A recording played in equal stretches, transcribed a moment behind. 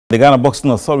The Ghana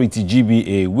Boxing Authority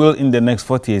GBA will in the next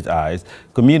 48 hours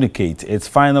communicate its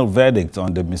final verdict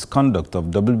on the misconduct of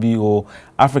WBO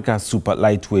Africa Super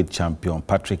Lightweight champion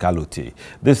Patrick Allotey.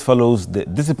 This follows the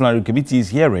disciplinary committee's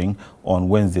hearing on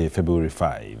Wednesday, February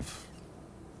 5.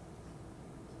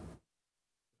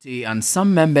 And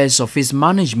some members of his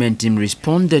management team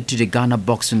responded to the Ghana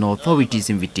Boxing Authority's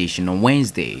invitation on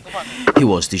Wednesday. He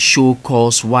was to show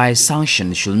cause why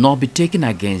sanction should not be taken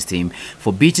against him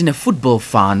for beating a football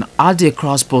fan at the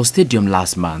Accra Sports Stadium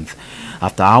last month.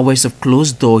 After hours of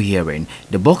closed-door hearing,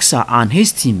 the boxer and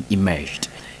his team emerged.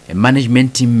 A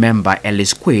management team member,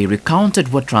 Allotey,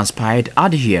 recounted what transpired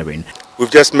at the hearing. We've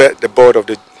just met the board of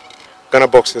the Ghana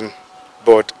Boxing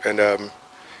Board, and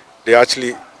they're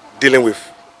actually dealing with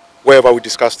whatever we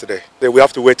discussed today. We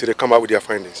have to wait till they come out with their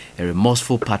findings. A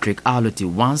remorseful Patrick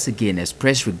Allotey once again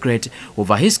expressed regret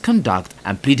over his conduct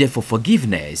and pleaded for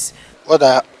forgiveness. What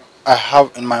I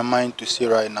have in my mind to say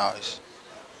right now is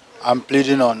I'm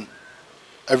pleading on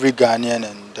every Ghanaian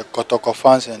and the Kotoko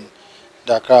fans and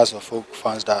the Accra folk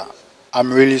fans that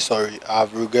I'm really sorry. I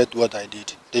have regret what I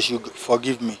did. They should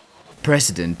forgive me.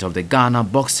 President of the Ghana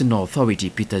Boxing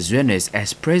Authority, Peter Zuenes,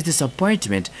 expressed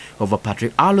disappointment over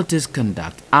Patrick Allotey's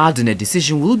conduct, adding a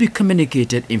decision will be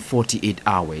communicated in 48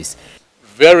 hours.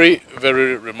 Very,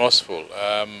 very remorseful.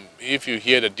 If you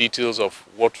hear the details of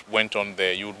what went on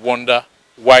there, you would wonder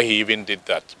why he even did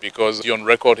that. Because on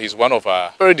record, he's one of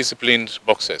our very disciplined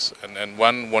boxers, and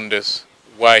one wonders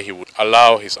why he would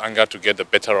allow his anger to get the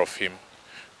better of him,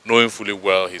 knowing fully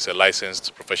well he's a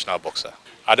licensed professional boxer.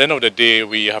 At the end of the day,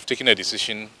 we have taken a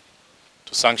decision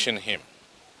to sanction him,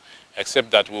 except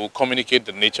that we will communicate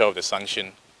the nature of the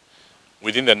sanction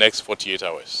within the next 48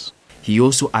 hours. He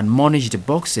also admonished the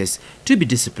boxers to be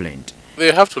disciplined.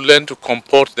 They have to learn to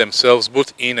comport themselves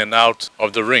both in and out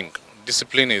of the ring.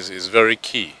 Discipline is very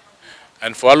key.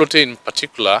 And for Allotey in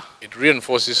particular, it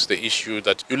reinforces the issue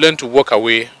that you learn to walk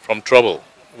away from trouble,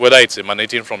 whether it's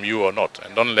emanating from you or not,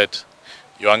 and don't let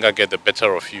your anger get the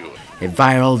better of you. A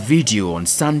viral video on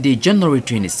Sunday, January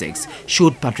 26,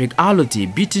 showed Patrick Allotey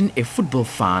beating a football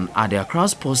fan at the Accra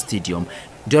Sports Stadium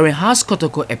during Has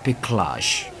Kotoko epic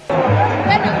clash.